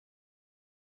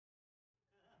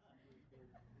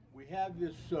have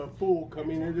this fool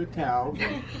coming into town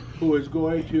who is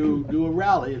going to do a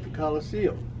rally at the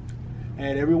Coliseum.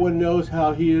 And everyone knows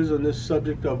how he is on this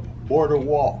subject of border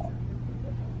wall.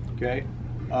 Okay?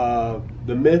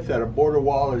 The myth that a border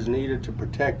wall is needed to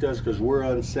protect us because we're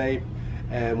unsafe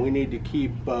and we need to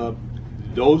keep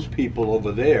those people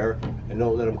over there and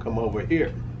don't let them come over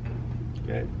here.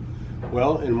 Okay?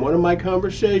 Well, in one of my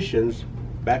conversations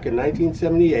back in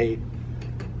 1978,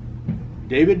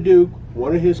 David Duke,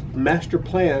 one of his master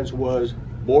plans was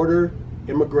border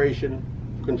immigration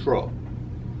control.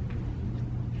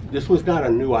 This was not a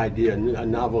new idea, a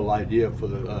novel idea for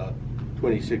the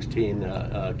 2016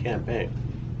 campaign.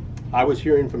 I was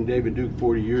hearing from David Duke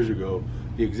 40 years ago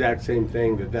the exact same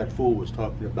thing that that fool was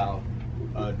talking about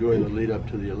during the lead up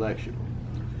to the election.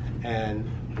 And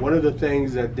one of the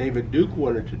things that David Duke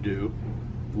wanted to do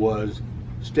was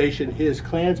station his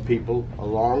Klansman people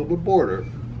along the border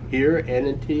here and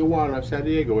in Tijuana, San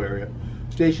Diego area,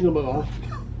 station them along,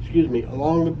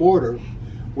 along the border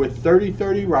with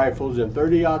 30-30 rifles and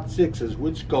 30-06s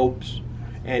with scopes,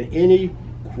 and any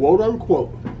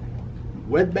quote-unquote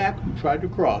wetback who tried to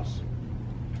cross,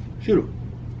 shoot him.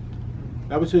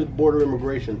 That was his border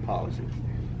immigration policy.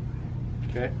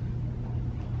 Okay?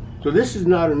 So this is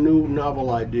not a new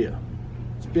novel idea.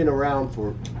 It's been around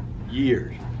for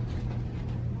years.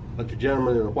 But the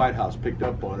gentleman in the White House picked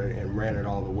up on it and ran it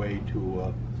all the way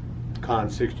to con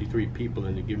 63 people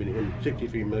into giving him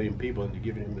 63 million people into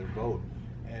giving him their vote,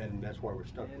 and that's why we're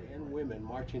stuck with it. And women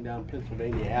marching down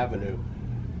Pennsylvania Avenue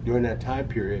during that time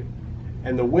period,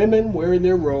 and the women wearing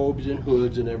their robes and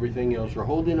hoods and everything else are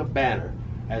holding a banner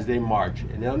as they march,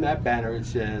 and on that banner it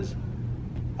says,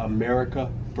 "America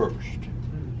First."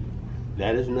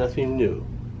 That is nothing new.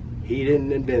 He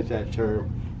didn't invent that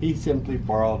term. He simply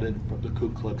borrowed it from the Ku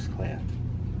Klux Klan.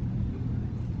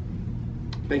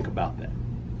 Think about that.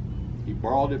 He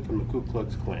borrowed it from the Ku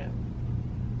Klux Klan.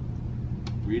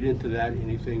 Read into that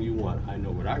anything you want. I know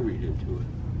what I read into it.